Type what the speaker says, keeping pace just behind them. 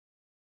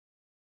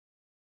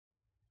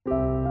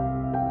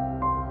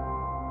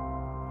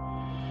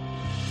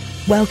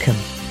Welcome,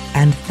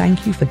 and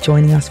thank you for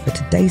joining us for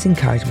today's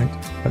encouragement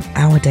from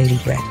Our Daily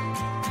Bread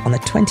on the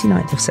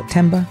 29th of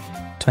September,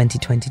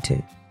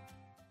 2022.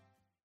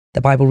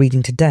 The Bible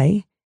reading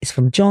today is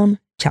from John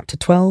chapter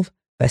 12,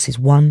 verses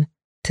 1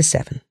 to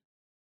 7.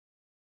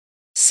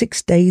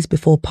 6 days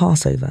before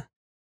Passover,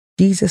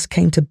 Jesus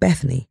came to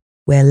Bethany,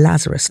 where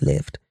Lazarus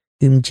lived,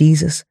 whom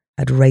Jesus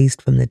had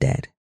raised from the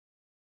dead.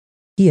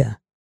 Here,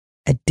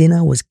 a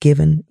dinner was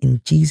given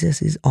in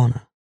Jesus'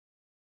 honor.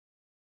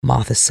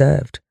 Martha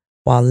served,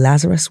 while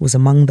Lazarus was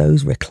among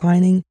those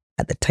reclining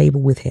at the table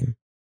with him.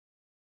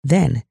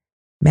 Then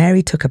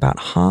Mary took about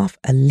half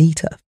a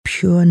litre of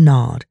pure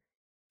nard,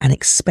 an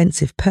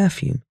expensive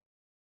perfume.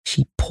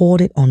 She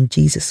poured it on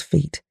Jesus'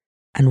 feet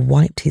and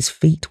wiped his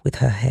feet with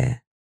her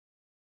hair.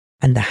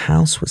 And the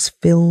house was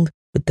filled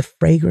with the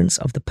fragrance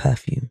of the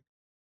perfume.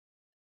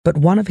 But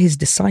one of his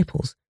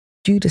disciples,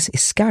 Judas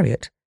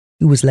Iscariot,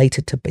 who was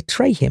later to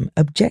betray him,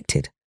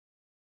 objected.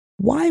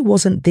 "Why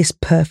wasn't this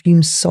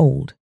perfume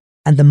sold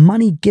and the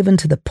money given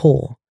to the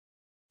poor?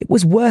 It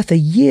was worth a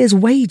year's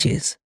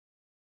wages."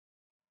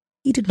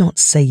 He did not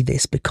say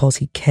this because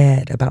he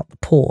cared about the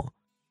poor,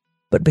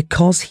 but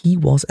because he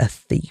was a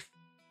thief.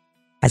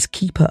 As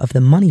keeper of the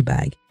money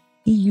bag,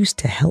 he used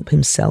to help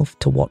himself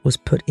to what was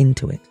put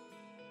into it.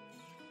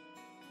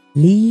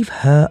 "Leave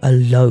her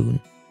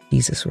alone,"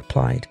 Jesus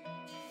replied.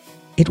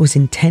 "It was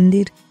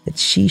intended that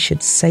she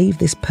should save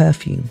this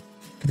perfume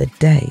for the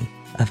day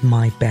of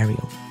my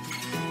burial."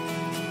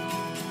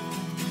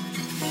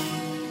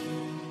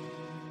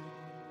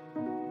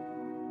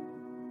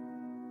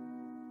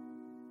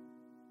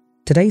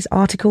 Today's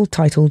article,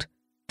 titled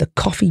 "The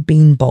Coffee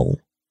Bean Bowl,"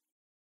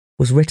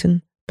 was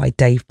written by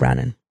Dave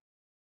Brannon.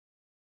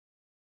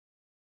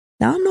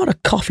 Now, I'm not a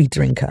coffee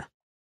drinker,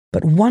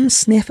 but one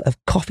sniff of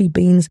coffee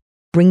beans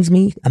brings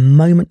me a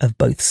moment of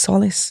both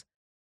solace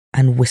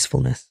and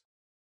wistfulness.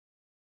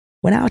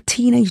 When our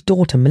teenage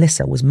daughter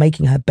Melissa was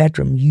making her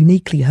bedroom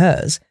uniquely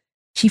hers,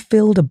 she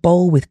filled a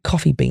bowl with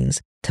coffee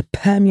beans to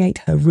permeate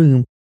her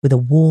room with a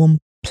warm,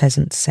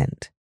 pleasant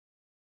scent.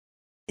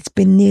 It's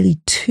been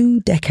nearly 2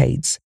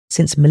 decades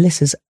since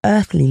Melissa's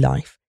earthly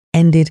life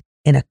ended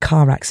in a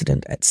car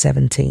accident at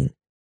 17.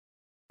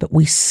 But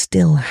we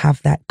still have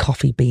that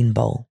coffee bean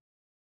bowl.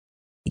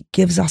 It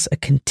gives us a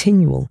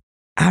continual,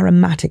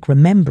 aromatic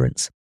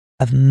remembrance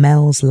of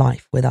Mel's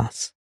life with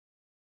us.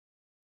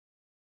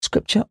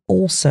 Scripture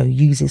also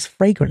uses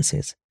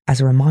fragrances as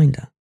a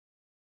reminder.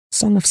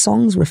 Song of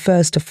Songs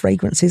refers to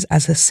fragrances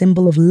as a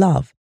symbol of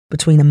love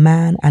between a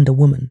man and a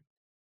woman.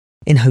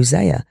 In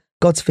Hosea,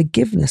 God's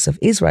forgiveness of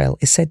Israel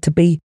is said to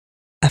be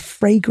a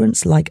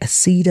fragrance like a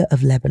cedar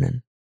of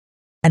Lebanon.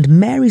 And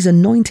Mary's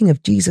anointing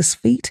of Jesus'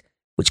 feet,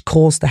 which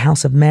caused the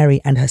house of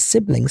Mary and her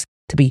siblings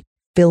to be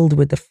filled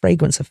with the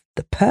fragrance of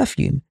the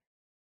perfume,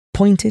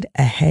 pointed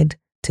ahead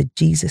to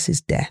Jesus'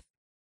 death.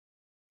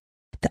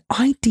 The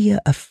idea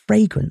of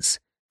fragrance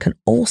can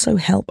also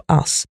help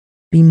us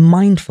be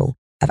mindful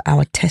of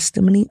our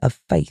testimony of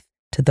faith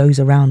to those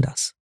around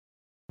us.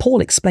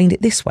 Paul explained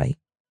it this way: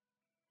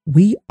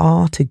 "We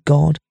are to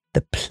God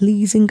the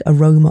pleasing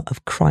aroma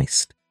of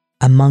Christ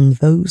among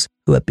those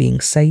who are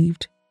being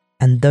saved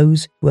and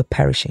those who are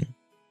perishing."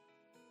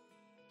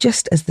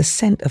 Just as the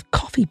scent of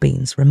coffee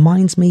beans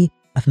reminds me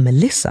of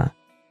Melissa,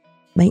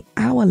 may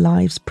our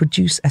lives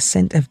produce a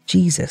scent of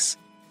Jesus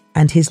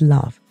and his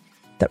love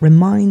that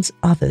reminds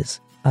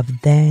others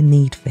of their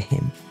need for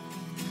him.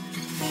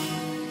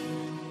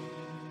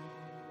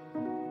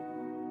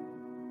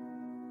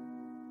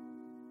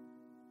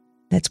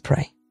 Let's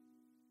pray.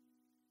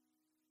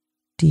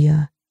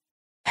 Dear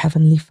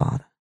Heavenly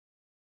Father,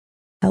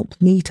 help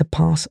me to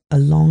pass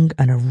along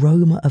an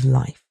aroma of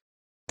life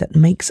that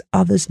makes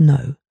others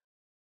know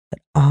that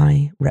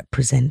I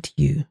represent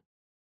you.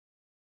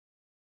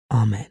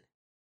 Amen.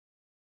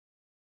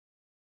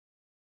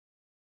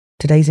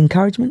 Today's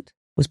encouragement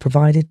was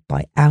provided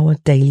by Our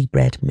Daily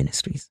Bread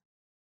Ministries.